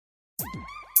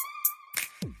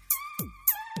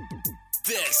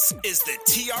This is the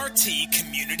TRT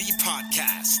Community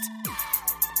Podcast,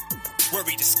 where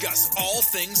we discuss all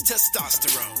things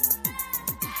testosterone.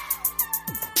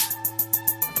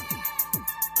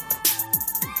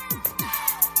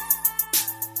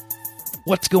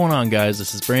 What's going on, guys?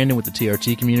 This is Brandon with the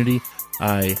TRT Community.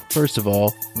 I, first of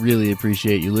all, really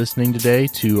appreciate you listening today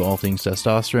to All Things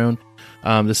Testosterone.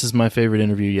 This is my favorite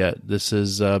interview yet. This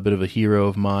is a bit of a hero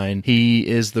of mine. He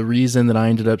is the reason that I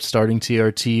ended up starting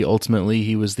TRT. Ultimately,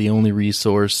 he was the only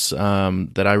resource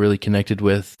that I really connected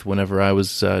with whenever I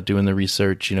was doing the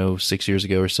research, 6 years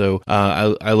ago or so.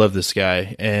 I love this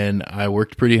guy, and I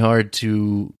worked pretty hard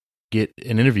to get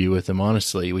an interview with him,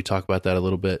 honestly. We talk about that a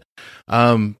little bit.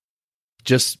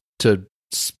 Just to,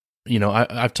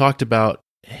 I've talked about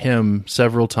him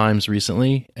several times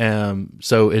recently,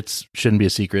 so it shouldn't be a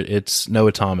secret. It's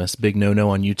Noah Thomas, Big No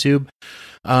No on YouTube.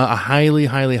 I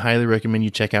highly recommend you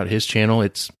check out his channel.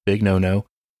 It's Big No No.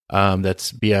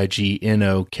 That's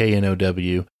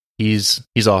BIGNOKNOW. He's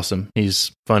awesome.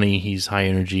 He's funny. He's high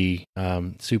energy.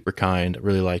 Super kind.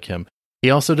 Really like him.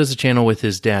 He also does a channel with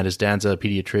his dad. His dad's a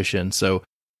pediatrician, so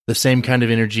the same kind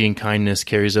of energy and kindness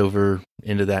carries over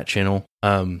into that channel.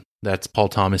 That's Paul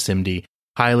Thomas, MD.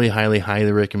 Highly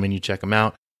recommend you check him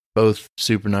out. Both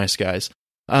super nice guys.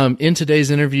 In today's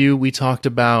interview, we talked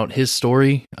about his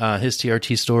story. His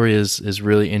TRT story is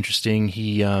really interesting.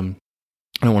 He, I don't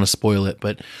want to spoil it,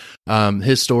 but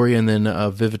his story, and then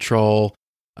a Vivitrol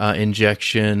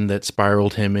injection that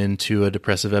spiraled him into a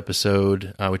depressive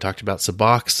episode. We talked about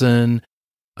Suboxone.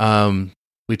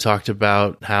 We talked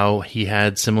about how he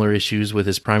had similar issues with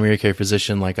his primary care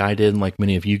physician, like I did, and like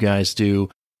many of you guys do,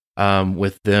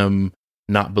 with them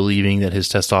not believing that his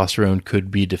testosterone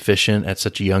could be deficient at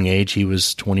such a young age. He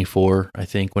was 24, I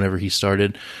think, whenever he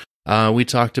started. We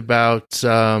talked about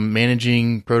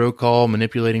managing protocol,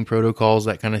 manipulating protocols,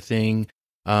 that kind of thing.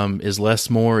 Is less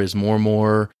more, is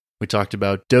more. We talked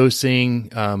about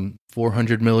dosing,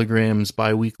 400 milligrams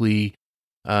biweekly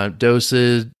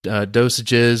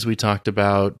dosages. We talked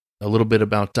about a little bit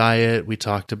about diet. We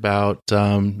talked about,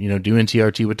 doing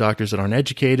TRT with doctors that aren't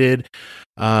educated,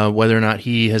 whether or not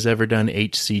he has ever done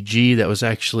HCG. That was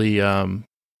actually,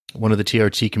 one of the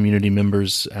TRT community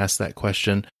members asked that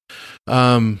question.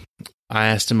 I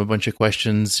asked him a bunch of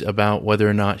questions about whether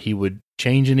or not he would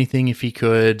change anything if he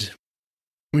could.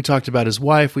 We talked about his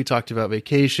wife. We talked about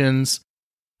vacations,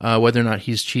 whether or not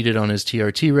he's cheated on his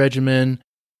TRT regimen.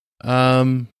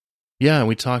 We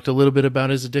talked a little bit about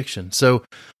his addiction. So,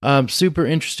 super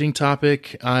interesting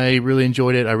topic. I really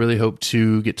enjoyed it. I really hope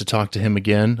to get to talk to him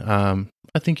again.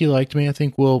 I think he liked me. I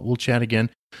think we'll chat again.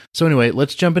 So anyway,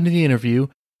 let's jump into the interview.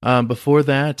 Before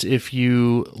that, if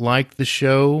you like the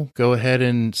show, go ahead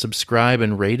and subscribe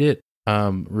and rate it,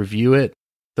 review it.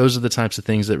 Those are the types of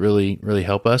things that really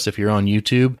help us. If you're on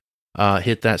YouTube,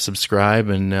 hit that subscribe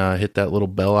and hit that little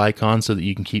bell icon so that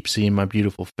you can keep seeing my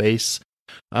beautiful face.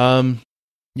 And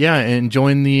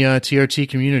join the TRT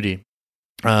community.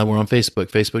 We're on Facebook,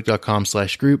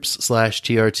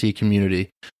 facebook.com/groups/TRT community.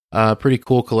 Pretty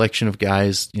cool collection of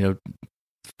guys,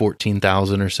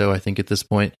 14,000 or so, I think, at this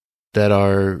point, that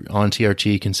are on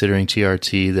TRT, considering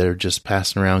TRT, that are just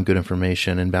passing around good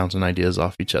information and bouncing ideas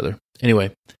off each other.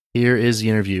 Anyway, here is the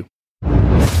interview.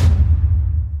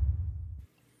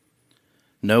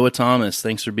 Noah Thomas,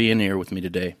 thanks for being here with me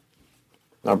today.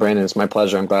 Oh, Brandon, it's my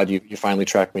pleasure. I'm glad you finally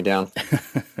tracked me down.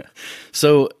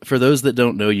 So, for those that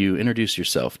don't know you, introduce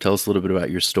yourself. Tell us a little bit about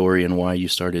your story and why you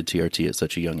started TRT at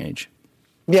such a young age.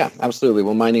 Yeah, absolutely.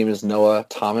 Well, my name is Noah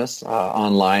Thomas.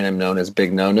 Online, I'm known as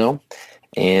Big No No.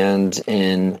 And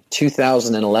in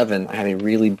 2011, I had a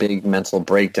really big mental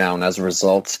breakdown as a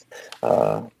result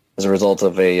of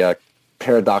a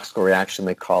paradoxical reaction,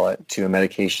 they call it, to a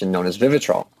medication known as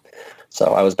Vivitrol. So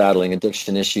I was battling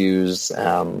addiction issues,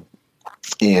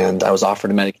 and I was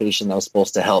offered a medication that was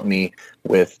supposed to help me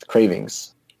with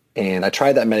cravings. And I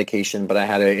tried that medication, but I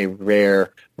had a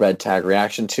rare red tag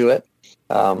reaction to it.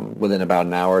 Within about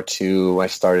an hour or two, I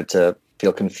started to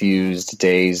feel confused,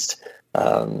 dazed,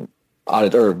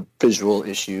 visual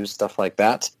issues, stuff like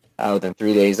that. Within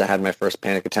 3 days, I had my first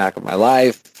panic attack of my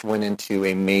life, went into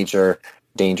a major,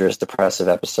 dangerous depressive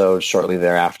episode shortly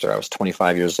thereafter. I was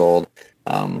 25 years old,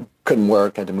 couldn't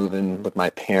work, had to move in with my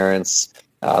parents.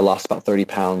 I lost about 30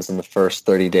 pounds in the first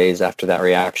 30 days after that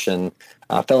reaction.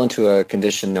 Fell into a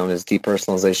condition known as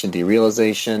depersonalization,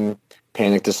 derealization,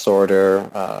 panic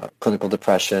disorder, clinical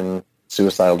depression,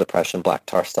 suicidal depression, black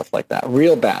tar, stuff like that.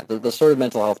 Real bad. The sort of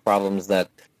mental health problems that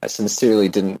I sincerely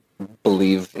didn't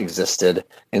believe existed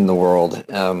in the world.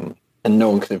 And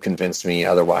no one could have convinced me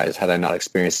otherwise had I not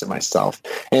experienced it myself.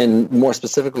 And more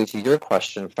specifically to your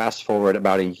question, fast forward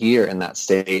about a year in that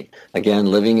state, again,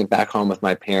 living back home with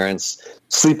my parents,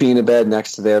 sleeping in a bed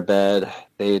next to their bed.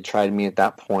 They had tried me at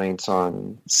that point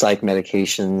on psych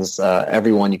medications,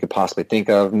 everyone you could possibly think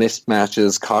of,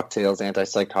 mismatches, cocktails,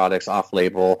 antipsychotics,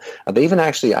 off-label. They even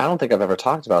actually, I don't think I've ever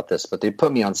talked about this, but they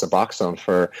put me on Suboxone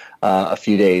for a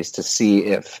few days to see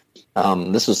if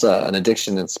this was an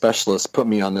addiction specialist put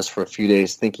me on this for a few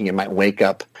days thinking it might wake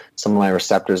up some of my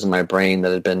receptors in my brain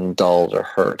that had been dulled or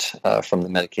hurt from the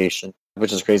medication,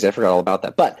 which is crazy. I forgot all about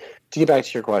that. But to get back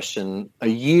to your question, a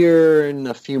year and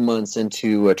a few months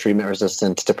into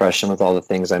treatment-resistant depression with all the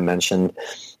things I mentioned,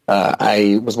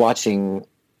 I was watching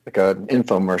like an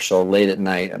infomercial late at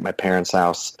night at my parents'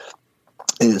 house.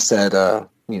 And it said,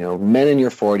 men in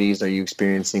your 40s, are you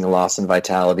experiencing a loss in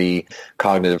vitality,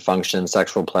 cognitive function,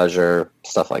 sexual pleasure,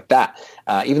 stuff like that?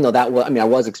 Even though I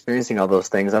was experiencing all those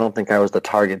things, I don't think I was the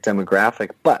target demographic.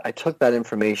 But I took that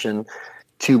information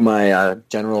to my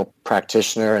general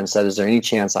practitioner and said, is there any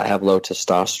chance I have low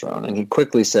testosterone? And he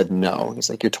quickly said no.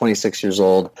 He's like, you're 26 years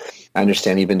old. I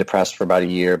understand you've been depressed for about a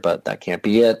year, but that can't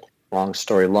be it. Long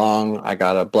story long, I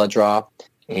got a blood draw,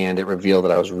 and it revealed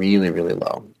that I was really, really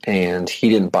low. And he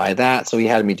didn't buy that, so he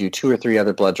had me do 2 or 3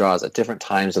 other blood draws at different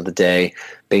times of the day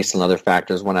based on other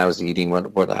factors, when I was eating,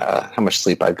 how much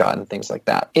sleep I'd gotten, things like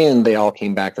that. And they all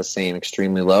came back the same,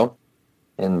 extremely low.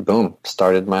 And boom,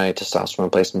 started my testosterone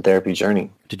replacement therapy journey.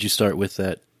 Did you start with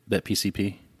that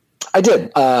PCP? I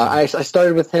did. I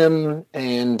started with him,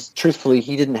 and truthfully,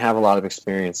 he didn't have a lot of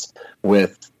experience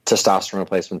with testosterone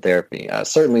replacement therapy.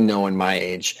 Certainly no one my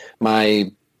age.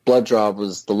 My blood draw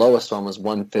was, the lowest one was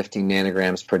 150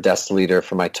 nanograms per deciliter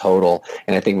for my total,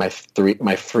 and I think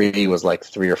my free was like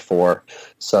 3 or 4.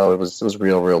 So it was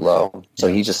real low. So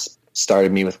he just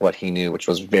started me with what he knew, which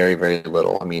was very, very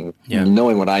little. I mean,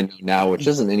 knowing what I know now, which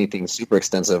isn't anything super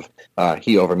extensive,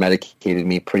 he over-medicated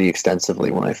me pretty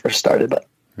extensively when I first started. But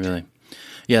really?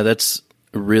 Yeah, that's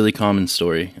a really common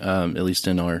story, at least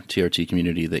in our TRT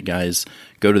community, that guys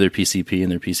go to their PCP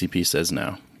and their PCP says,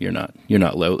 no, you're not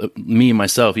low. Me,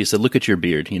 myself, he said, look at your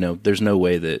beard. There's no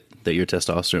way that your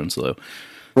testosterone's low.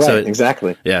 Right, so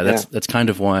exactly. Yeah, that's kind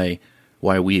of why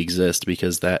we exist,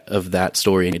 because that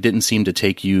story. And it didn't seem to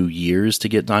take you years to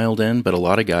get dialed in, but a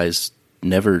lot of guys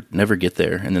never get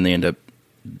there, and then they end up,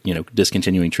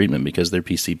 discontinuing treatment because their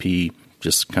PCP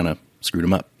just kind of screwed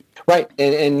them up. Right,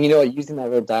 and using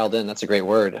that word dialed in, that's a great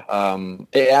word.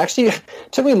 It actually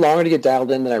took me longer to get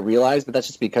dialed in than I realized, but that's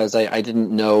just because I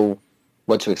didn't know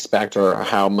what to expect or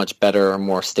how much better or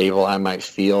more stable I might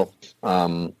feel.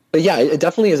 But yeah, it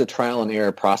definitely is a trial and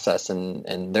error process,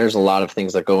 and there's a lot of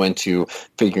things that go into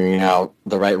figuring out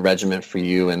the right regimen for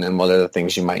you, and then what are the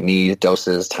things you might need,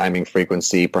 doses, timing,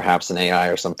 frequency, perhaps an AI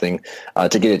or something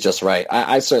to get it just right.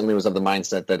 I certainly was of the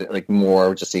mindset that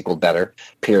more just equaled better,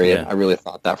 period. Yeah. I really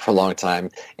thought that for a long time.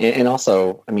 And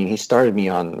also, I mean, he started me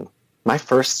on, my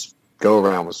first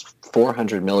go-around was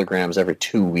 400 milligrams every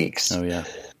 2 weeks. Oh, yeah.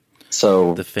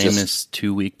 So the famous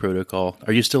 2-week protocol.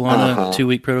 Are you still on a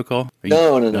 2-week protocol?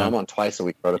 No. I'm on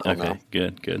twice-a-week protocol now.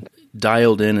 Okay, good.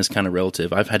 Dialed in is kind of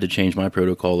relative. I've had to change my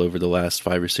protocol over the last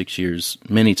 5 or 6 years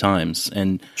many times.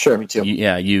 And sure, me too.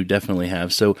 You definitely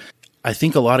have. So I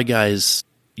think a lot of guys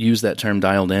use that term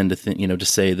dialed in to to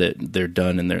say that they're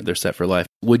done and they're set for life.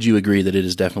 Would you agree that it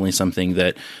is definitely something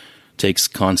that takes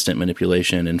constant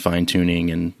manipulation and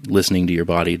fine-tuning and listening to your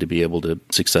body to be able to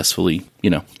successfully,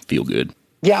 feel good?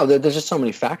 Yeah, there's just so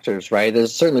many factors, right?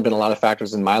 There's certainly been a lot of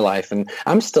factors in my life, and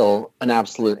I'm still an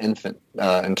absolute infant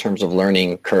in terms of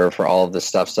learning curve for all of this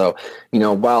stuff. So,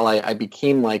 while I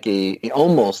became like a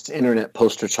almost internet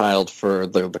poster child for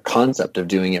the concept of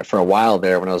doing it for a while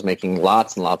there when I was making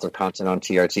lots and lots of content on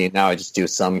TRT, and now I just do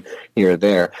some here or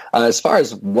there. As far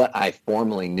as what I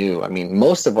formally knew, I mean,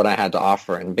 most of what I had to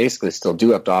offer, and basically still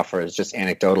do have to offer, is just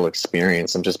anecdotal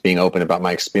experience. I'm just being open about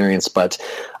my experience, but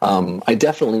I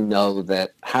definitely know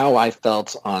that how I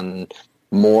felt on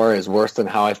more is worse than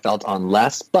how I felt on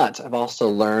less. But I've also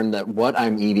learned that what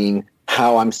I'm eating,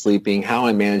 how I'm sleeping, how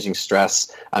I'm managing stress,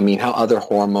 how other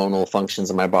hormonal functions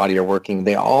in my body are working,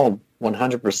 they all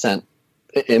 100%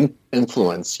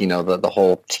 influence, the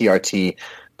whole TRT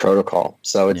protocol.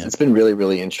 So it's been really,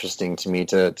 really interesting to me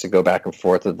to go back and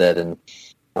forth with it. And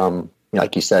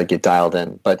like you said, get dialed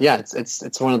in. But yeah,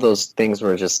 it's one of those things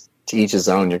where just to each his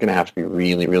own, you're going to have to be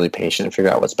really, really patient and figure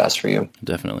out what's best for you.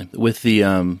 Definitely. With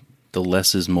the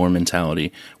less is more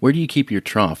mentality, where do you keep your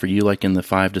trough? Are you like in the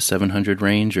 500 to 700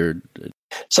 range, or?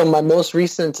 So my most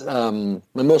recent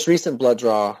blood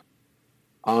draw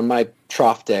on my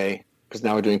trough day because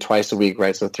now we're doing twice a week,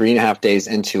 right? So 3.5 days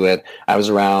into it, I was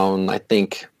around, I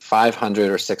think,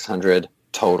 500 or 600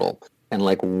 total, and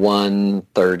like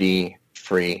 130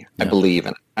 free, I believe.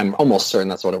 And I'm almost certain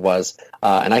that's what it was.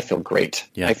 And I feel great.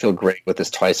 Yeah. I feel great with this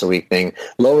twice a week thing,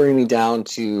 lowering me down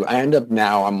to, I'm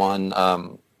on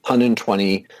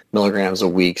 120 milligrams a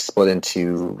week, split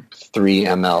into 3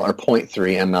 ml or 0.3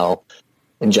 ml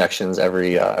injections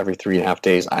every 3.5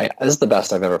 days. This is the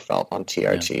best I've ever felt on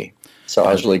TRT. Yeah. So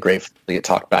I was really grateful to get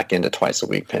talked back into twice a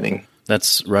week pinning.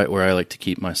 That's right where I like to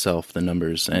keep myself, the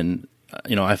numbers. And,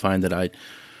 I find that I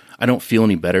don't feel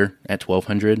any better at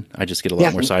 1200. I just get a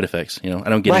lot more side effects. I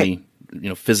don't get any,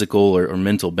 physical or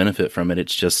mental benefit from it.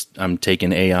 It's just, I'm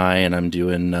taking AI and I'm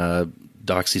doing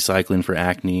doxycycline for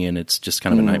acne, and it's just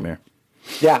kind of a nightmare.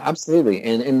 Yeah, absolutely.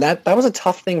 And that was a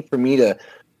tough thing for me to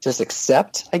just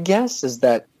accept, I guess, is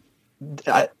that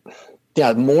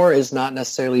more is not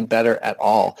necessarily better at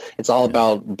all. It's all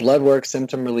about blood work,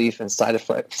 symptom relief, and side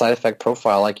effect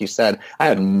profile. Like you said, I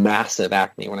had massive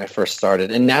acne when I first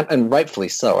started, and rightfully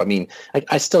so. I mean,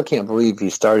 I still can't believe he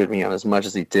started me on as much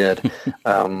as he did.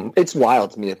 It's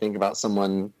wild to me to think about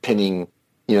someone pinning,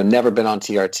 never been on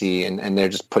TRT, and they're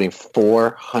just putting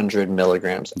 400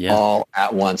 milligrams all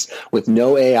at once with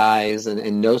no AIs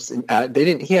and no.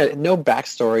 He had no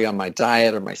backstory on my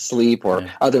diet or my sleep or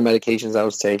other medications I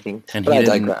was taking. And but I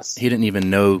digress. He didn't even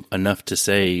know enough to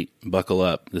say, "Buckle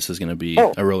up, this is going to be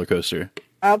a roller coaster."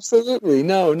 Absolutely.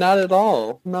 No, not at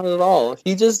all. Not at all.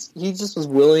 He just was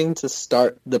willing to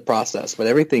start the process, but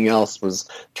everything else was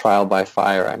trial by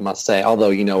fire, I must say. Although,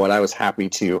 you know what, I was happy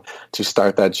to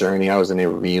start that journey. I was in a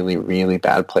really, really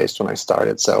bad place when I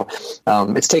started. So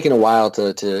it's taken a while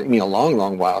a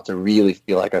long while to really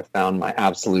feel like I found my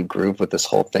absolute groove with this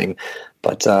whole thing.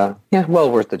 But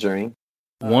well worth the journey.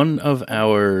 One of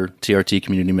our TRT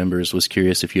community members was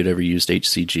curious if you'd ever used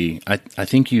HCG. I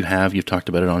think you have. You've talked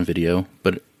about it on video,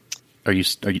 but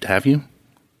have you?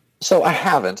 So I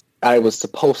haven't. I was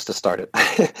supposed to start it,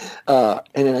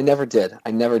 and I never did.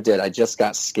 I just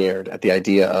got scared at the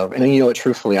idea of, and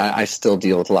truthfully, I still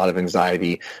deal with a lot of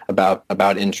anxiety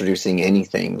about introducing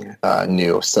anything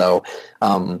new. So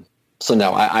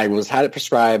no, I had it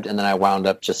prescribed, and then I wound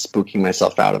up just spooking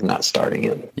myself out of not starting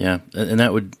it. Yeah, and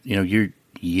that would, you're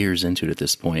years into it at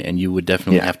this point, and you would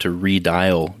definitely have to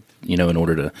redial, in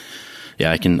order to. Yeah,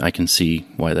 I can see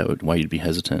why you'd be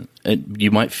hesitant. And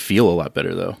you might feel a lot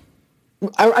better though.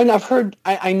 I've heard.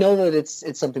 I know that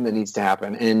it's something that needs to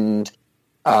happen, and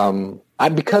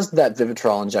because of that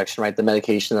Vivitrol injection, right, the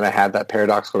medication that I had that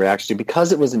paradoxical reaction to,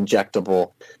 because it was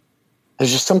injectable,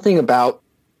 there's just something about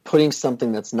putting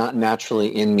something that's not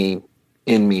naturally in me.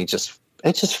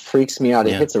 It just freaks me out.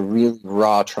 It hits a really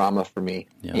raw trauma for me,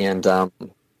 and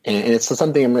it's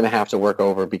something I'm going to have to work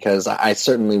over, because I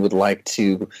certainly would like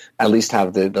to at least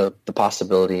have the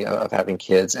possibility of having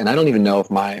kids. And I don't even know if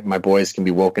my boys can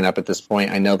be woken up at this point.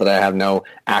 I know that I have no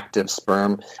active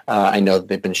sperm. I know that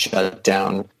they've been shut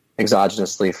down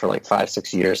exogenously for like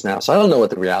 5-6 years now. So I don't know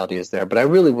what the reality is there, but I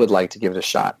really would like to give it a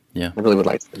shot. Yeah, I really would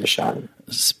like to give it a shot.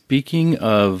 Speaking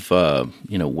of,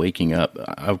 waking up,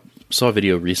 I saw a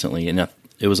video recently, and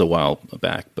it was a while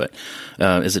back, but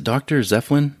is it Dr.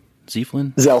 Zelfan?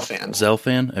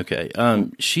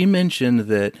 Okay. She mentioned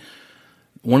that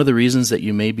one of the reasons that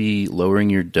you may be lowering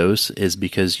your dose is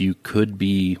because you could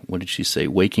be, what did she say,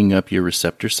 waking up your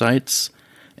receptor sites,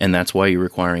 and that's why you're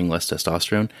requiring less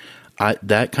testosterone.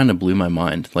 That kind of blew my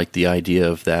mind, like the idea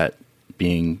of that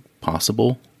being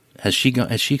possible. Has she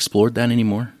explored that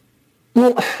anymore?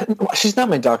 Well, she's not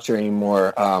my doctor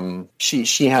anymore.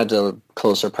 She had a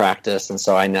closer practice, and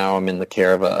so now I'm in the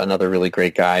care of another really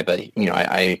great guy. But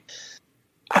I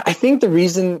think the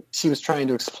reason she was trying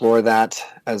to explore that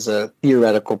as a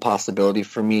theoretical possibility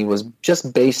for me was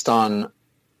just based on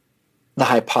the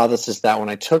hypothesis that when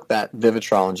I took that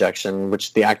Vivitrol injection,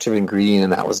 which the active ingredient in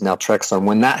that was naltrexone,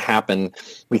 when that happened,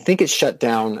 we think it shut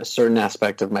down a certain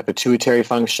aspect of my pituitary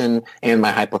function and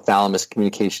my hypothalamus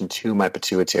communication to my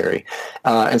pituitary.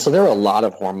 And so there were a lot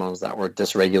of hormones that were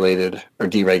dysregulated or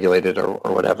deregulated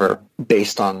or whatever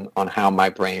based on how my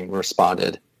brain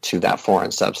responded to that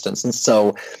foreign substance. And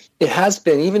so it has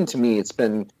been, even to me, it's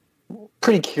been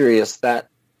pretty curious that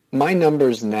my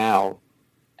numbers now,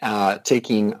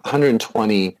 taking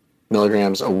 120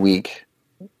 milligrams a week,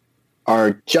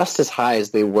 are just as high as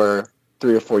they were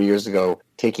 3 or 4 years ago,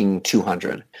 taking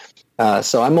 200.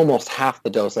 So I'm almost half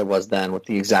the dose I was then with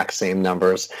the exact same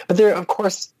numbers. But there, of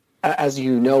course, as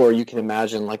you know, or you can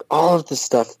imagine, like all of this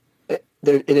stuff, it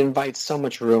invites so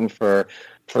much room for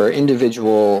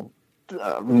individual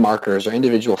markers or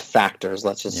individual factors,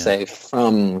 let's just say,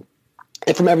 from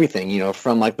and from everything,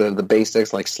 from like the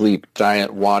basics like sleep,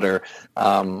 diet, water,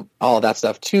 all of that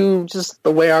stuff, to just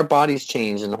the way our bodies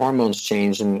change and the hormones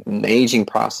change and the aging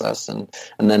process, and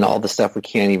then all the stuff we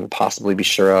can't even possibly be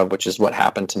sure of, which is what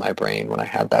happened to my brain when I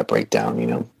had that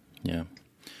breakdown. Yeah.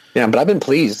 Yeah, but I've been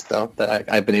pleased though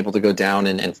that I've been able to go down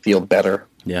and feel better.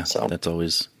 Yeah, so that's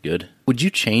always good. Would you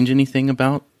change anything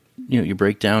about your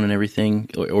breakdown and everything,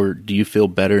 or do you feel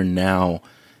better now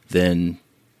than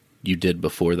you did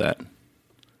before that?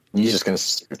 You're just going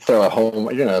to throw a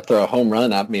home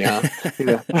run at me, huh?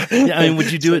 Yeah, I mean, would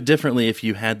you do it differently if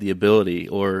you had the ability,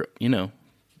 or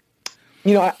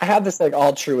I have this like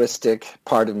altruistic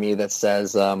part of me that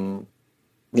says,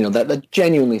 that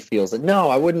genuinely feels that no,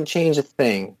 I wouldn't change a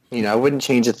thing. I wouldn't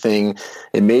change a thing.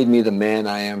 It made me the man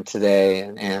I am today,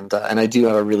 and I do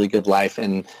have a really good life.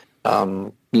 And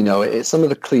some of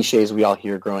the cliches we all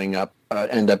hear growing up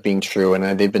end up being true,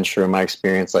 and they've been true in my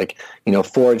experience. Like,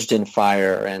 forged in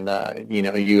fire, and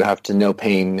you have to know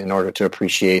pain in order to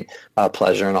appreciate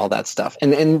pleasure and all that stuff.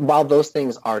 And while those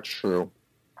things are true,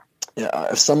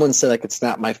 if someone said I could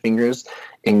snap my fingers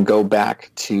and go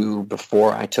back to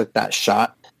before I took that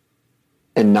shot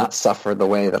and not suffer the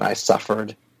way that I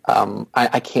suffered,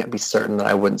 I can't be certain that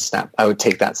I wouldn't snap. I would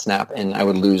take that snap, and I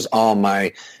would lose all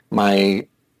my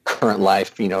current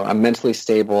life. I'm mentally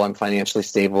stable. I'm financially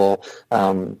stable.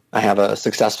 I have a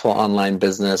successful online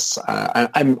business.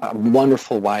 I'm a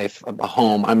wonderful wife, a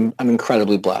home. I'm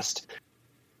incredibly blessed.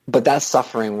 But that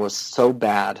suffering was so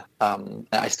bad.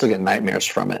 I still get nightmares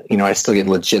from it. I still get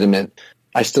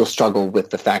I still struggle with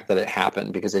the fact that it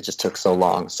happened because it just took so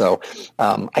long. So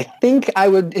I think I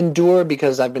would endure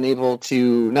because I've been able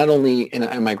to, not only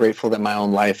am I grateful that my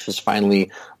own life has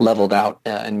finally leveled out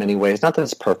in many ways. Not that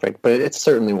it's perfect, but it's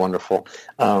certainly wonderful.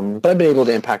 But I've been able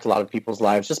to impact a lot of people's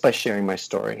lives just by sharing my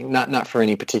story, not for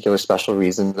any particular special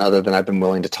reason other than I've been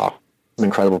willing to talk to some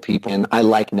incredible people. And I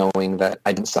like knowing that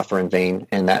I didn't suffer in vain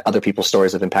and that other people's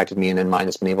stories have impacted me, and then mine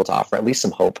has been able to offer at least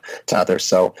some hope to others.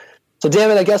 So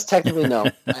damn it, I guess technically no.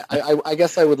 I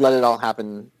guess I would let it all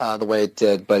happen the way it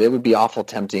did, but it would be awful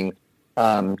tempting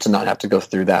to not have to go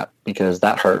through that, because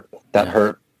that hurt. That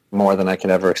hurt more than I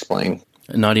could ever explain.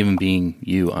 Not even being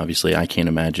you, obviously, I can't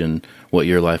imagine what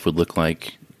your life would look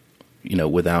like,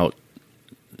 without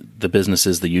the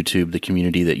businesses, the YouTube, the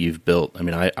community that you've built. I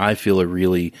mean, I feel a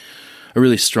really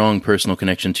strong personal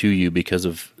connection to you because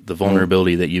of the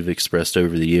vulnerability that you've expressed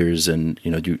over the years. And,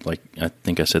 I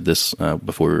think I said this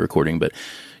before we were recording, but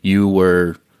you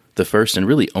were the first and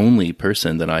really only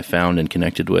person that I found and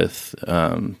connected with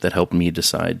that helped me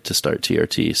decide to start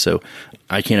TRT. So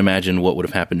I can't imagine what would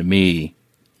have happened to me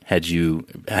had you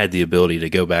had the ability to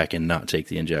go back and not take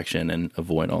the injection and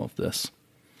avoid all of this.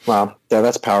 Wow. Yeah,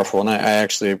 that's powerful. And I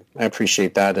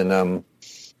appreciate that. And now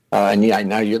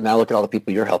look at all the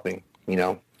people you're helping,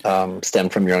 stem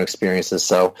from your own experiences.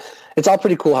 So it's all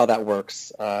pretty cool how that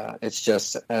works. It's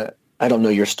just, I don't know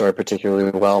your story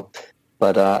particularly well,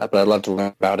 but I'd love to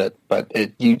learn about it. But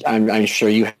I'm sure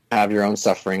you have your own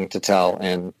suffering to tell,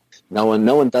 and no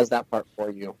one does that part for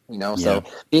you, Yeah. So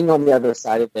being on the other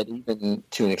side of it, even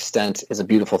to an extent, is a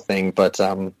beautiful thing. But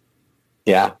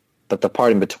but the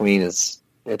part in between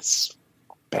it's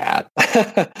bad.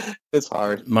 It's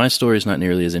hard. My story is not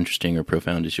nearly as interesting or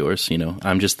profound as yours.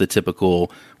 I'm just the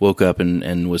typical woke up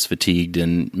and was fatigued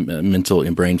and mental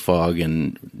and brain fog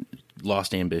and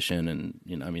lost ambition. And,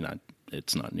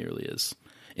 it's not nearly as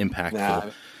impactful.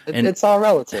 Nah, it's all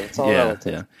relative. It's all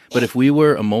relative. Yeah. But if we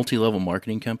were a multi-level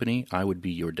marketing company, I would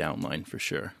be your downline for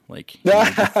sure. Like,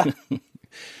 a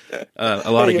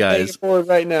lot of guys forward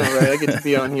right now, right? I get to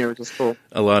be on here, which is cool.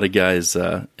 A lot of guys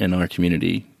in our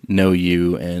community know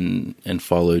you and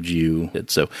followed you.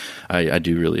 So I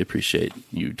do really appreciate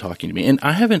you talking to me. And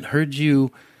I haven't heard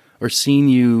you or seen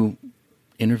you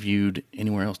interviewed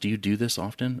anywhere else. Do you do this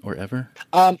often or ever?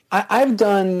 I've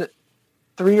done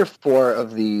 3 or 4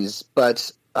 of these,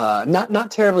 but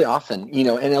not terribly often,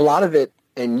 and a lot of it,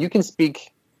 and you can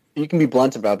be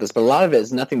blunt about this, but a lot of it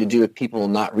has nothing to do with people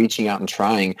not reaching out and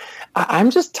trying. I'm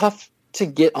just tough to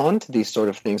get onto these sort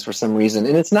of things for some reason.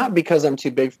 And it's not because I'm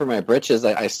too big for my britches.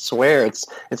 I swear it's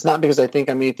not because I think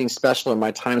I'm anything special or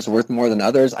my time's worth more than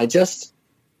others. I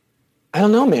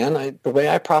don't know, man. The way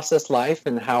I process life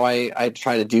and how I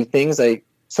try to do things,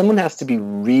 someone has to be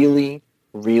really,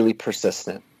 really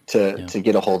persistent to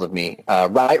get a hold of me,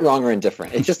 right, wrong, or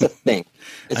indifferent. It's just a thing.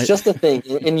 It's just a thing.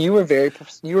 And you were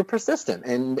persistent.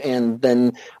 And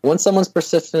then once someone's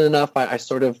persistent enough, I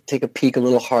sort of take a peek a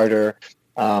little harder.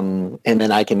 And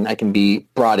then I can be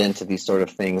brought into these sort of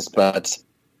things. But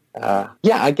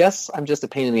yeah, I guess I'm just a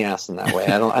pain in the ass in that way.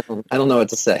 I don't know what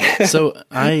to say. So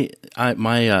my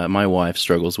wife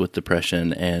struggles with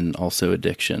depression and also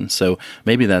addiction. So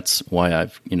maybe that's why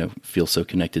I've, feel so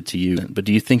connected to you. But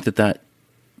do you think that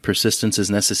persistence is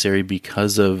necessary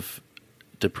because of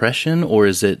depression, or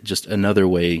is it just another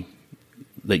way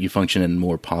that you function in a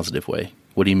more positive way?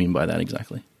 What do you mean by that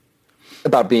exactly?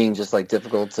 About being just like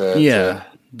difficult to...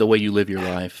 the way you live your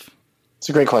life. It's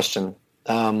a great question.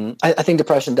 I think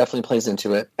depression definitely plays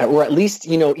into it, or at least,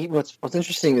 what's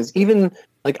interesting is even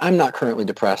like I'm not currently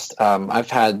depressed. I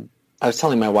was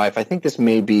telling my wife, I think this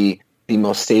may be the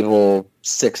most stable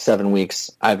 6-7 weeks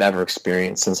I've ever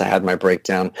experienced since I had my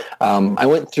breakdown. I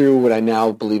went through what I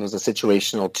now believe was a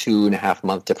situational 2.5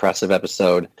 month depressive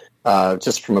episode,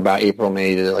 just from about April,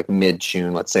 May to like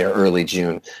mid-June, let's say, or early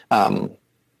June.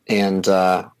 And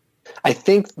I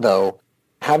think though,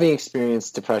 having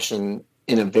experienced depression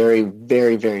in a very,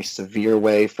 very, very severe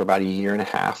way for about 1.5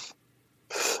 years.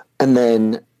 And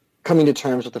then coming to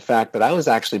terms with the fact that I was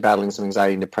actually battling some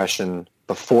anxiety and depression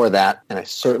before that, and I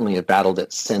certainly have battled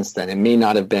it since then. It may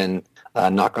not have been,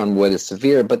 knock on wood, as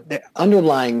severe, but the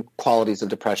underlying qualities of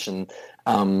depression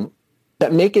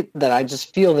that make it that I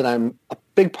just feel that a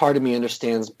big part of me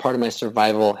understands, part of my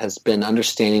survival has been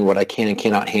understanding what I can and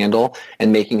cannot handle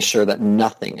and making sure that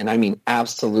nothing, and I mean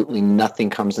absolutely nothing,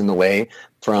 comes in the way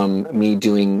from me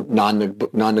doing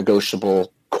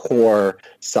non-negotiable core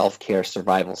self-care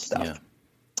survival stuff. Yeah.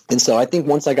 And so I think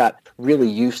once I got really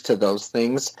used to those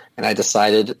things and I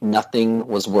decided nothing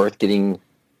was worth getting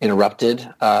interrupted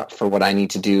for what I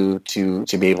need to do to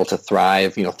be able to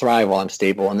thrive while I'm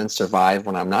stable and then survive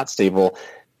when I'm not stable,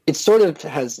 it sort of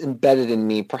has embedded in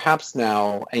me perhaps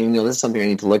now, and this is something I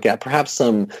need to look at, perhaps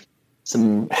some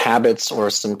habits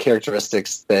or some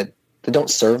characteristics that don't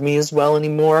serve me as well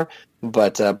anymore,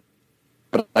 but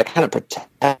I kind of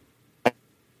protect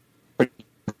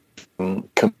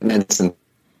commitments and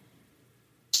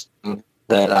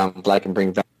that I can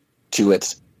bring value to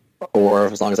it, or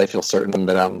as long as I feel certain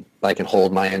that I can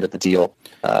hold my end of the deal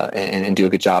and do a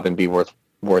good job and be worth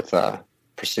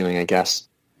pursuing, I guess.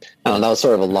 That was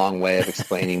sort of a long way of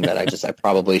explaining that I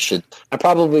probably should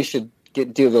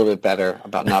do a little bit better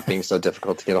about not being so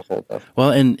difficult to get a hold of. Well,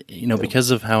 and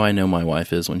because of how I know my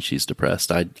wife is when she's depressed,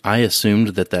 I assumed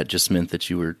that just meant that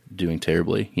you were doing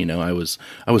terribly. I was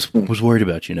worried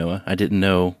about you, Noah. I didn't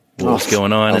know what was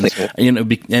going on,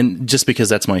 and and just because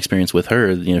that's my experience with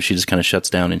her, she just kind of shuts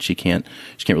down and she can't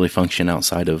really function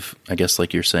outside of, I guess,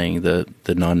 like you're saying, the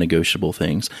non-negotiable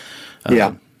things.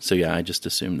 So I just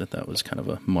assumed that was kind of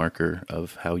a marker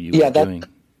of how you were doing.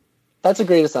 That's a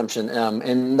great assumption,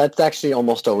 and that's actually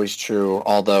almost always true.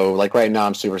 Although, like right now,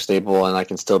 I'm super stable and I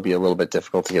can still be a little bit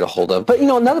difficult to get a hold of. But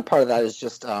another part of that is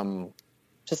just I'm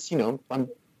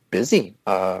busy.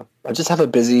 I just have a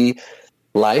busy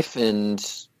life, and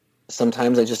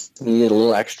sometimes I just need a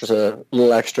little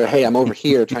extra. Hey, I'm over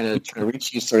here trying to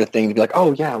reach you, sort of thing, to be like,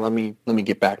 oh yeah, let me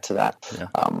get back to that.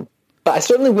 Yeah. But I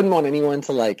certainly wouldn't want anyone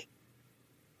to like.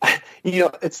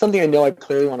 It's something I know I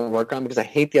clearly want to work on, because I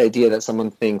hate the idea that someone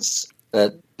thinks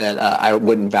that I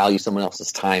wouldn't value someone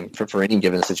else's time for any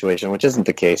given situation, which isn't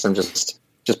the case. I'm just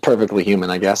perfectly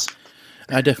human, I guess.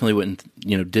 I definitely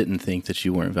didn't think that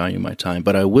you weren't valuing my time,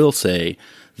 but I will say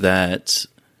that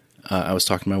I was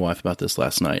talking to my wife about this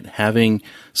last night.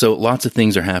 So lots of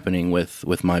things are happening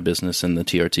with my business and the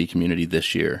TRT community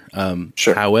this year.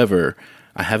 Sure. However,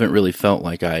 I haven't really felt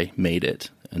like I made it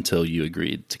until you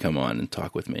agreed to come on and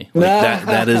talk with me. Like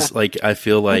that is like, I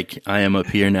feel like I am up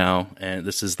here now, and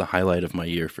this is the highlight of my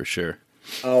year for sure.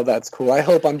 Oh, that's cool. I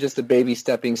hope I'm just a baby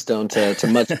stepping stone to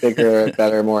much bigger,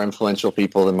 better, more influential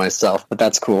people than myself, but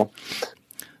that's cool.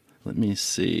 Let me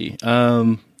see.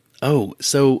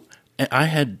 So I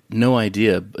had no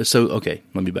idea. So, okay,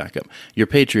 let me back up. Your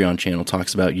Patreon channel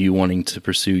talks about you wanting to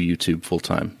pursue YouTube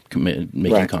full-time,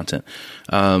 making content.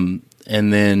 And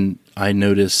then I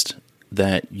noticed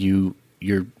that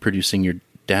you're producing your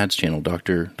dad's channel,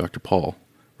 Dr. Paul,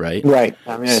 right? Right.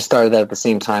 I started that at the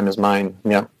same time as mine.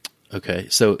 Yeah. Okay.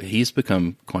 So he's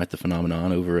become quite the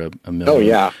phenomenon, over a million. Oh,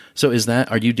 yeah. So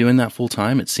are you doing that full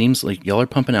time? It seems like y'all are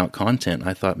pumping out content.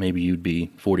 I thought maybe you'd be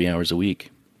 40 hours a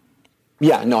week.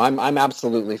 Yeah, no, I'm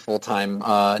absolutely full time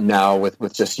now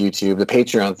with just YouTube. The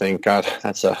Patreon thing, God,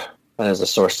 that is a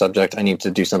sore subject. I need to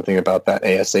do something about that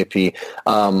ASAP.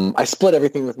 I split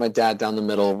everything with my dad down the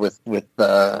middle with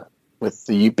the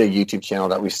big YouTube channel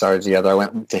that we started together. I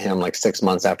went to him like 6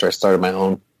 months after I started my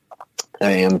own,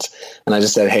 And I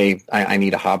just said, hey, I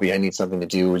need a hobby. I need something to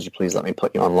do. Would you please let me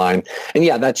put you online? And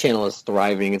yeah, that channel is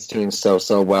thriving. It's doing so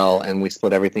well. And we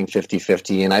split everything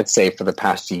 50-50. And I'd say for the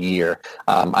past year,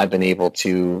 I've been able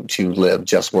to live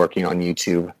just working on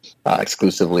YouTube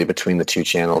exclusively between the two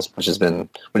channels, which has been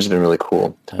really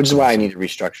cool. Which is why I need to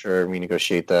restructure,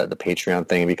 renegotiate the Patreon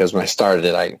thing, because when I started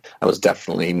it, I was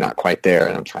definitely not quite there,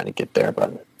 and I'm trying to get there.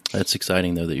 But that's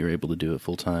exciting, though, that you're able to do it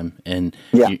full time. And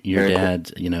yeah, your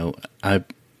dad, cool.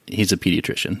 He's a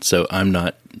pediatrician, so I'm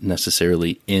not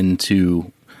necessarily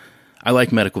into. I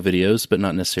like medical videos, but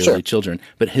not necessarily children.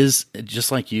 But his,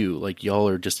 just like you, like y'all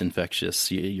are just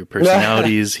infectious. Your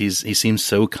personalities. He seems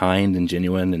so kind and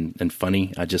genuine and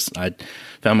funny. I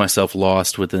found myself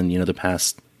lost within the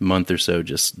past month or so,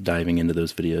 just diving into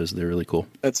those videos. They're really cool.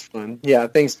 That's fun. Yeah,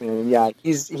 thanks, man. Yeah,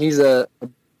 he's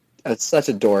such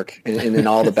a dork in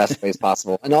all the best ways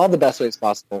possible.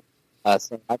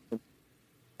 So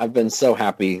I've been so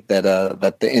happy that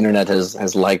the internet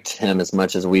has liked him as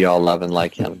much as we all love and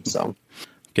like him. So,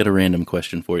 got a random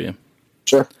question for you.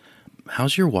 Sure.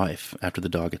 How's your wife after the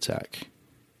dog attack?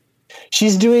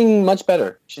 She's doing much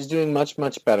better. She's doing much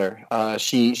better.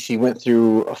 She went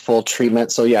through a full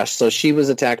treatment. So yeah, so she was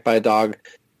attacked by a dog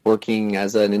working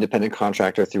as an independent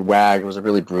contractor through WAG. It was a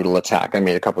really brutal attack. I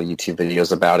made a couple of YouTube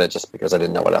videos about it just because I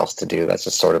didn't know what else to do. That's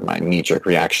just sort of my knee-jerk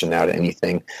reaction now to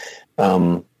anything.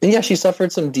 And yeah, she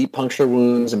suffered some deep puncture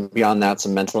wounds, and beyond that,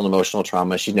 some mental and emotional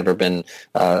trauma. She'd never been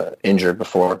injured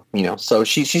before, so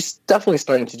she's definitely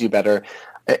starting to do better.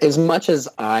 As much as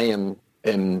I am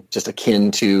just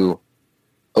akin to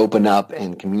open up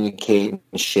and communicate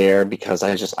and share, because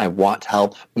I want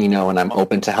help, and I'm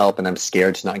open to help, and I'm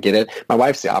scared to not get it. My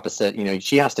wife's the opposite.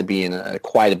 She has to be in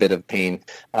quite a bit of pain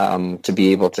to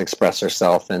be able to express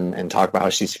herself and talk about how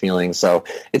she's feeling. So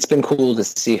it's been cool to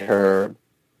see her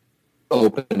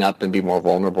open up and be more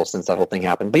vulnerable since that whole thing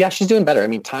happened. But yeah, she's doing better. I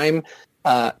mean, time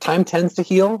tends to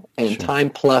heal, and time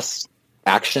plus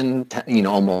action,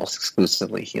 almost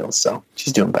exclusively heals. So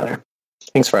she's doing better.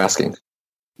 Thanks for asking.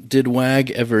 Did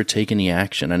WAG ever take any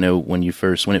action? I know when it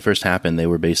first happened, they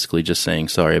were basically just saying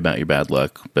sorry about your bad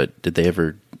luck. But did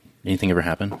anything ever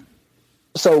happen?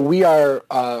 So we are,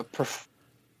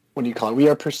 we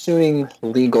are pursuing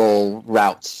legal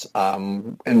routes,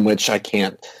 in which I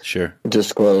can't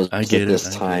disclose at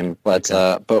this time. But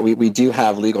we do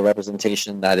have legal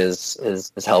representation that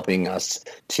is helping us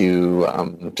to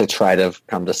try to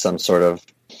come to some sort of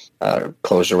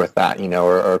closure with that,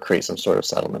 or create some sort of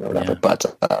settlement or whatever.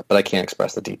 Yeah. But I can't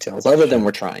express the details other than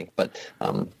we're trying. But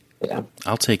yeah,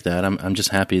 I'll take that. I'm just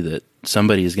happy that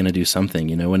somebody is going to do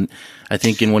something. When I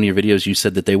think in one of your videos you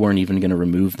said that they weren't even going to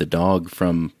remove the dog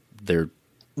from their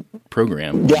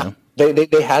program. Yeah,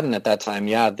 they hadn't at that time.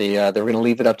 Yeah, they were going to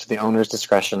leave it up to the owner's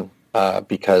discretion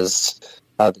because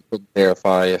they couldn't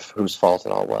verify whose fault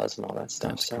it all was and all that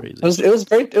stuff. That's crazy.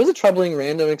 It was a troubling,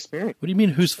 random experience. What do you mean,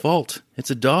 whose fault? It's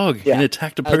a dog. Yeah. It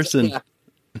attacked a person. Yeah.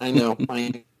 I know.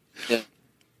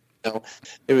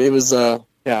 It was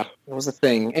a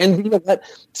thing. And you know what?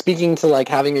 Speaking to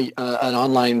having an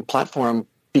online platform,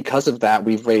 because of that,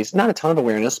 we've raised not a ton of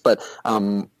awareness, but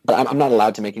I'm not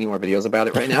allowed to make any more videos about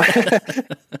it right now.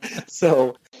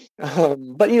 So,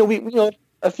 but we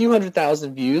a few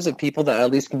 100,000 views of people that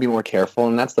at least can be more careful,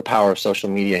 and that's the power of social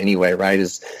media anyway, right?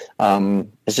 Is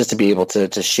just to be able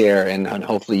to share, and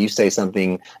hopefully you say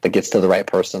something that gets to the right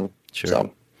person. Sure.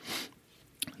 So,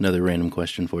 another random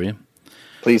question for you,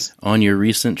 please. On your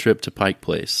recent trip to Pike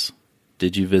Place,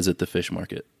 did you visit the fish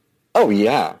market? Oh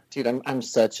yeah, dude, I'm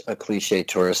such a cliche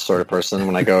tourist sort of person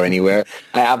when I go anywhere.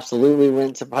 I absolutely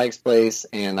went to Pike's Place,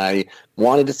 and I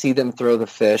wanted to see them throw the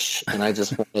fish, and I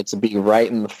just wanted to be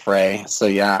right in the fray. So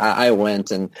yeah, I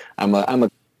went, and I'm a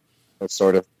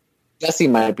sort of, Jesse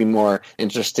might be more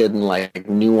interested in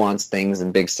nuanced things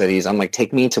in big cities. I'm like,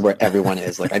 take me to where everyone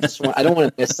is. I don't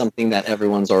want to miss something that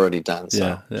everyone's already done.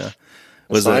 So yeah.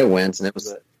 I went, and it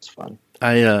was fun.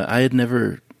 I had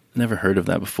never heard of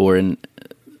that before, and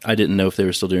I didn't know if they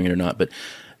were still doing it or not, but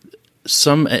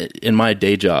in my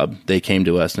day job, they came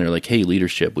to us and they're like, hey,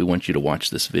 leadership, we want you to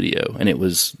watch this video. And it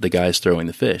was the guys throwing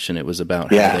the fish, and it was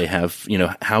about how they have,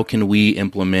 how can we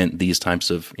implement these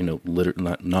types of,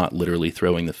 not literally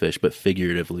throwing the fish, but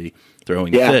figuratively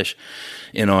throwing the fish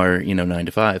in our, 9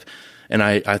 to 5. And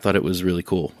I thought it was really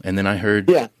cool. And then I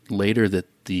heard later that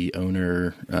the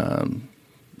owner,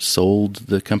 sold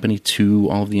the company to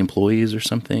all of the employees or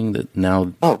something, that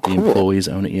now the employees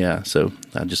own it. Yeah. So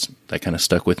that kind of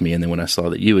stuck with me. And then when I saw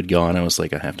that you had gone, I was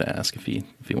like, I have to ask if he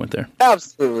went there.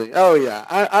 Absolutely. Oh yeah.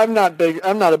 I'm not big.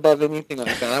 I'm not above anything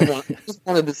like that. I just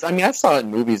wanted this. I mean, I saw it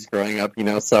in movies growing up,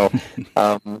 so,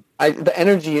 the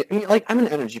energy, I'm an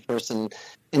energy person,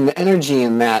 and the energy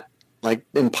in that, like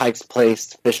in Pike's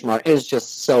Place, Fish Mart, is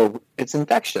just it's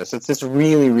infectious. It's just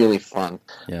really, really fun.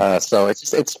 Yeah. So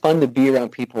it's fun to be around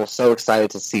people so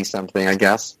excited to see something, I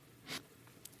guess.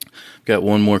 Got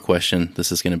one more question.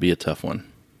 This is going to be a tough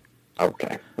one.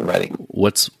 Okay, I'm ready.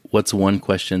 What's one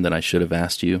question that I should have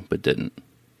asked you but didn't?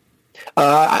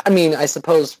 I mean, I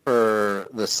suppose for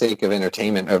the sake of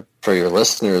entertainment for your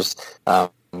listeners, I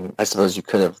suppose you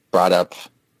could have brought up,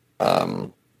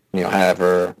 have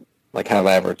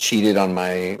I ever cheated on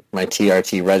my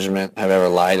TRT regimen? Have I ever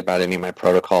lied about any of my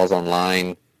protocols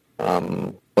online?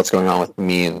 What's going on with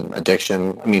me and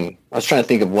addiction? I mean, I was trying to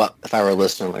think of if I were a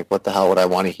listener, like, what the hell would I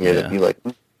want to hear? That'd be like,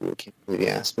 you can't really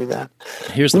ask me that.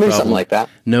 Here's the Maybe problem. Something like that.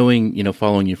 Knowing,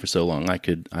 following you for so long, I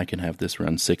can have this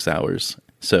run 6 hours.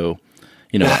 So,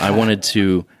 I wanted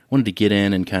to get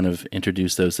in and kind of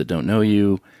introduce those that don't know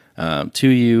you to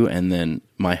you, and then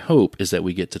my hope is that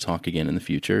we get to talk again in the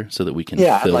future so that we can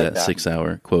fill that 6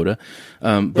 hour quota.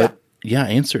 But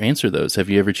answer those. Have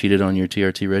you ever cheated on your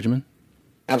TRT regimen?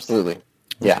 Absolutely.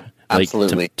 Yeah,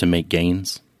 absolutely. To make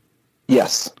gains?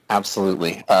 Yes,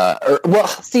 absolutely.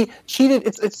 Cheated.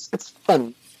 It's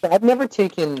fun. I've never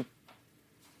taken.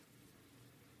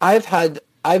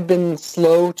 I've been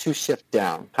slow to shift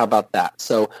down. How about that?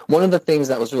 So one of the things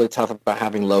that was really tough about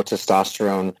having low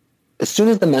testosterone, as soon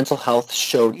as the mental health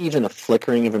showed even a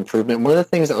flickering of improvement, one of the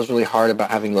things that was really hard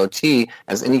about having low T,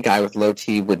 as any guy with low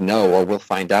T would know, or will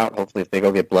find out, hopefully if they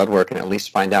go get blood work and at least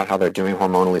find out how they're doing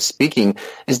hormonally speaking,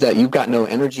 is that you've got no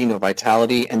energy, no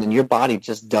vitality, and then your body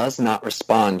just does not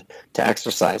respond to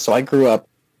exercise. So I grew up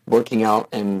working out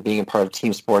and being a part of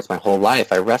team sports my whole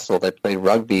life. I wrestled, I played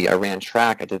rugby, I ran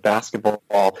track, I did basketball.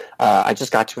 I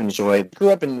just got to grew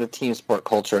up in the team sport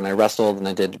culture, and I wrestled and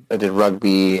I did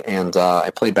rugby, and I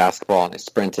played basketball and I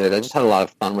sprinted. I just had a lot of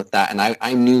fun with that, and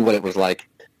I knew what it was like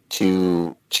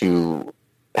to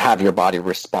have your body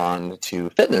respond to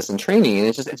fitness and training, and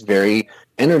it's very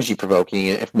energy provoking.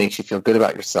 It makes you feel good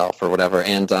about yourself or whatever.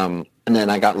 And then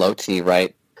I got low T,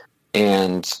 right?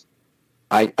 And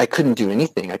I couldn't do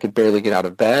anything. I could barely get out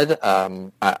of bed.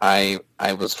 I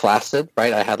was flaccid,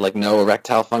 right? I had no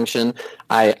erectile function.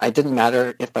 I didn't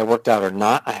matter if I worked out or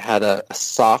not. I had a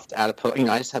soft adipose.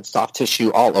 I just had soft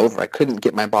tissue all over. I couldn't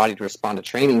get my body to respond to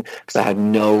training because I had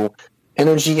no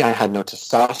energy. I had no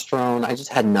testosterone. I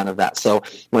just had none of that. So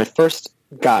when I first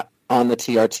got on the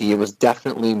TRT, it was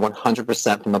definitely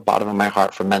 100% from the bottom of my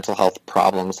heart for mental health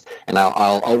problems. And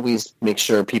I'll always make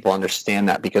sure people understand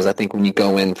that, because I think when you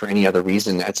go in for any other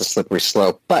reason, it's a slippery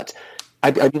slope. But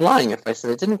I'd be lying if I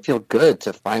said it didn't feel good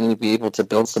to finally be able to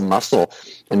build some muscle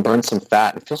and burn some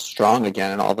fat and feel strong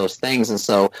again and all those things. And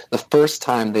so the first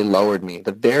time they lowered me,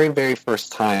 the very, very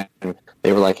first time,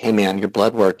 they were like, hey, man, your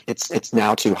blood work, it's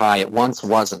now too high. It once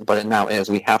wasn't, but it now is.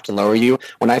 We have to lower you.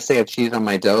 When I say I cheated on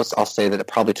my dose, I'll say that it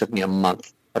probably took me a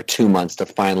month or 2 months to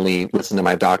finally listen to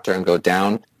my doctor and go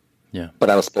down. Yeah.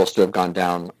 But I was supposed to have gone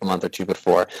down a month or two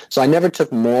before. So I never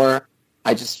took more.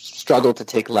 I just struggled to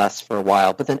take less for a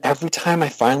while. But then every time I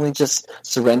finally just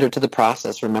surrendered to the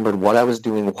process, remembered what I was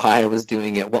doing, why I was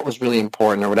doing it, what was really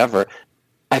important or whatever,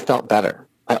 I felt better.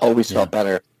 I always felt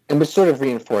better. And would sort of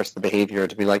reinforce the behavior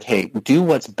to be like, hey, do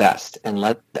what's best and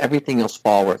let everything else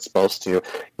fall where it's supposed to.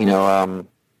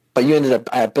 But you ended up,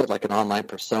 I built an online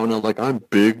persona, I'm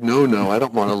big no-no. I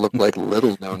don't want to look like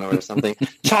little no-no or something.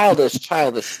 Childish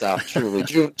stuff, truly.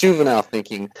 Juvenile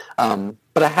thinking.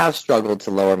 But I have struggled to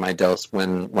lower my dose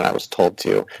when I was told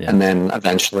to. Yeah. And then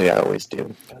eventually I always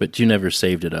do. But you never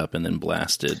saved it up and then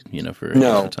blasted, for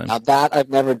no, time? That I've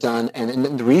never done.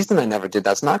 And the reason I never did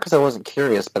that's not because I wasn't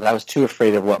curious, but I was too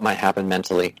afraid of what might happen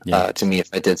mentally to me if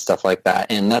I did stuff like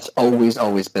that. And that's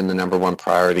always been the number one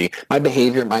priority. My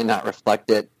behavior might not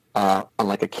reflect it on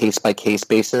a case-by-case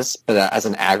basis, but as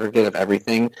an aggregate of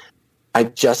everything, I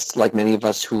just, like many of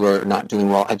us who are not doing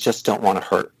well, I just don't want to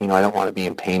hurt. I don't want to be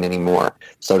in pain anymore,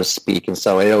 so to speak. And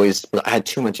so I had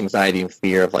too much anxiety and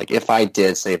fear of if I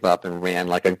did save up and ran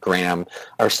a gram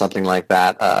or something like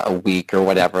that a week or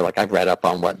whatever, I've read up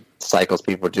on what cycles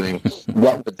people are doing.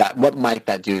 What might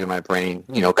that do to my brain?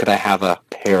 Could I have a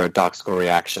paradoxical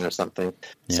reaction or something?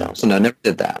 Yeah. So no, I never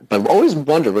did that. But I've always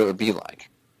wondered what it would be like.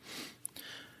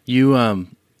 You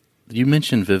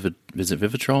mentioned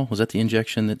Vivitrol. Was that the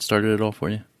injection that started it all for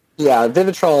you? Yeah,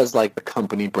 Vivitrol is like the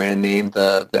company brand name.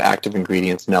 The active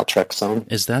ingredient's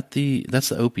naltrexone. Is that's the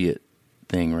opiate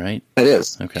thing, right? It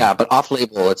is. Okay. Yeah, but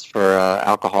off-label, it's for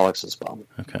alcoholics as well.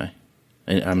 Okay.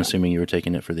 And I'm assuming you were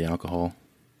taking it for the alcohol.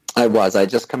 I was. I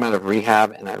just come out of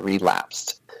rehab and I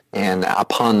relapsed. And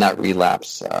upon that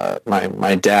relapse,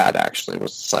 my dad actually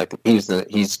was like,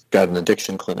 he's got an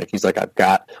addiction clinic. He's like, I've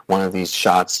got one of these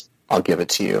shots. I'll give it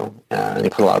to you. And he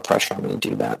put a lot of pressure on me to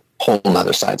do that. Whole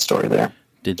other side story there.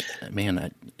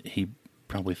 He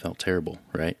probably felt terrible,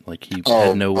 right? Like he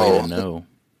had no way to know.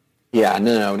 Yeah,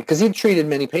 no, because he'd treated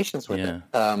many patients with it.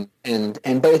 But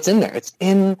it's in there. It's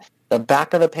in the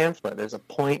back of the pamphlet. There's a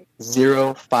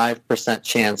 0.05%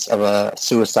 chance of a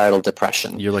suicidal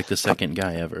depression. You're like the second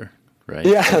guy ever, right?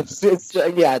 Yeah, it's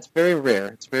very rare.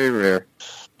 It's very rare.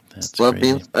 That's love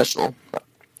crazy. being special.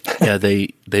 Yeah,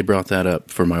 they brought that up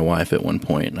for my wife at one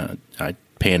point. And I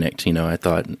panicked. I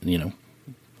thought,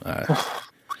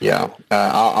 Yeah,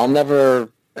 I'll never.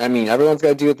 I mean, everyone's got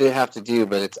to do what they have to do,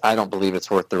 but I don't believe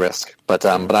it's worth the risk. But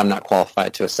I'm not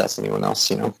qualified to assess anyone else.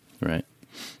 Right.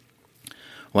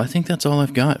 Well, I think that's all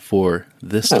I've got for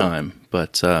this time.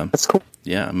 But that's cool.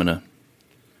 Yeah,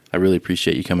 I really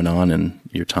appreciate you coming on and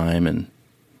your time, and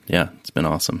yeah, it's been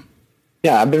awesome.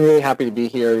 Yeah, I've been really happy to be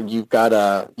here. You've got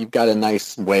a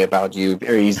nice way about you,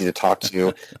 very easy to talk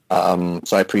to. So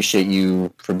I appreciate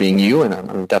you for being you, and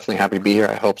I'm definitely happy to be here.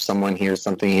 I hope someone hears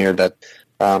something here that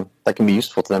can be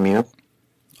useful to them.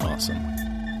 Awesome.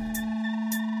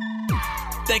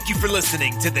 Thank you for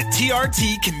listening to the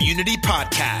TRT Community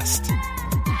Podcast.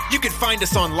 You can find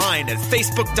us online at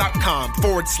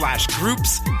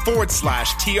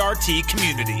facebook.com/groups/TRT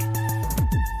Community.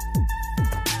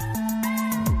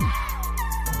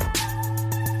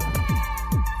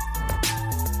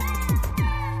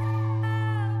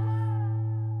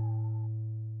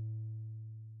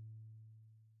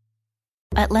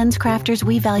 At LensCrafters,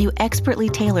 we value expertly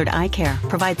tailored eye care,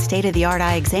 provide state-of-the-art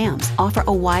eye exams, offer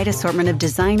a wide assortment of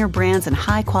designer brands and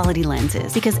high-quality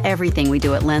lenses. Because everything we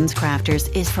do at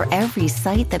LensCrafters is for every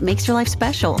sight that makes your life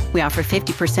special. We offer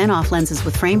 50% off lenses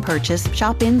with frame purchase,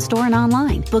 shop in-store and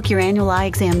online. Book your annual eye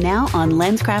exam now on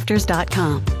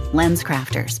LensCrafters.com.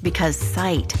 LensCrafters, because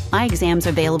sight. Eye exams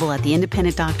are available at the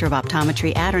independent doctor of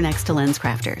optometry at or next to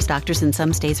LensCrafters. Doctors in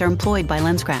some states are employed by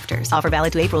LensCrafters. Offer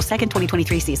valid to April 2nd,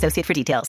 2023. See associate for details.